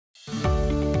Hello,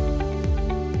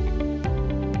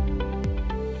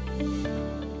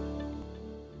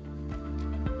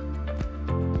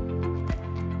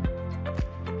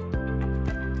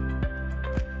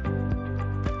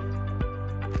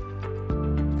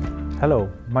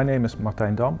 my name is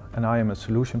Marktinzichten and I am a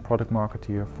solution product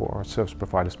marketeer for our service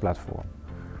providers platform.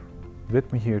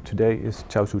 With me here today is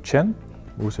Chaozu Chen,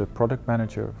 who is a product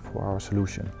manager for our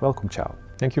solution. Welcome, Chao.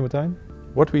 Thank you, Martijn.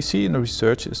 What we see in the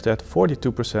research is that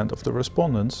 42% of the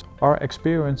respondents are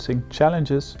experiencing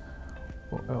challenges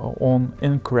on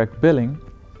incorrect billing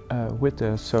with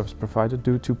their service provider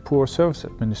due to poor service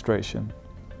administration.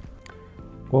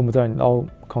 Well, Martijn, it all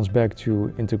comes back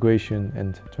to integration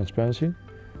and transparency.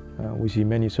 We see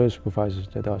many service providers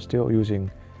that are still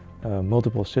using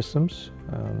multiple systems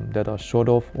that are sort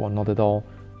of or not at all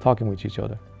talking with each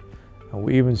other.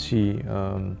 We even see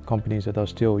companies that are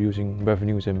still using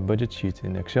revenues and budget sheets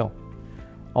in Excel.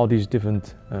 All these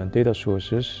different data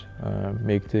sources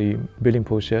make the billing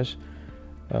process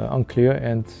unclear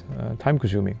and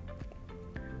time-consuming.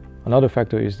 Another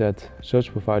factor is that service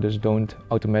providers don't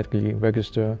automatically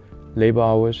register labor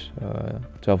hours,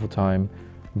 travel time,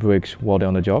 breaks while they're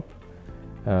on the job,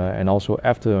 and also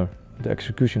after the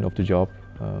execution of the job,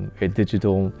 a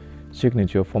digital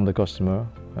signature from the customer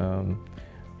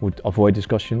would avoid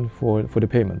discussion for the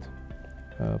payment.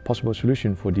 A possible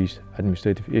solution for these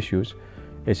administrative issues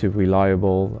is a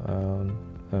reliable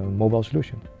mobile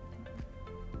solution.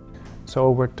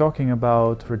 So we're talking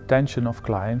about retention of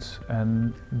clients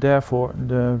and therefore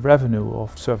the revenue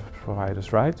of service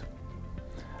providers, right?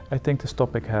 I think this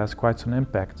topic has quite some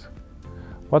impact.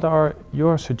 What are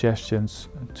your suggestions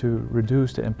to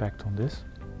reduce the impact on this?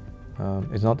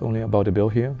 It's not only about the bill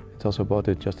here, it's also about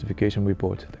the justification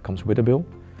report that comes with the bill.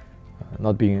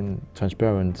 Not being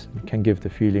transparent can give the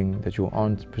feeling that you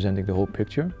aren't presenting the whole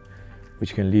picture,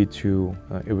 which can lead to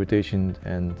irritation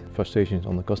and frustrations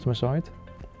on the customer side,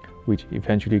 which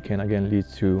eventually can again lead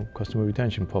to customer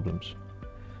retention problems.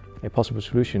 A possible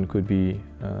solution could be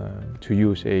to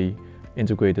use an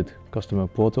integrated customer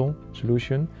portal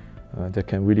solution that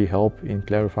can really help in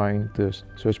clarifying the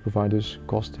service provider's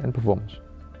cost and performance.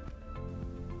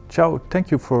 Chao,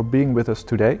 thank you for being with us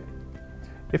today.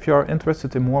 If you are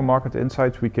interested in more market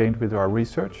insights we gained with our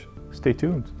research, stay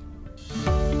tuned.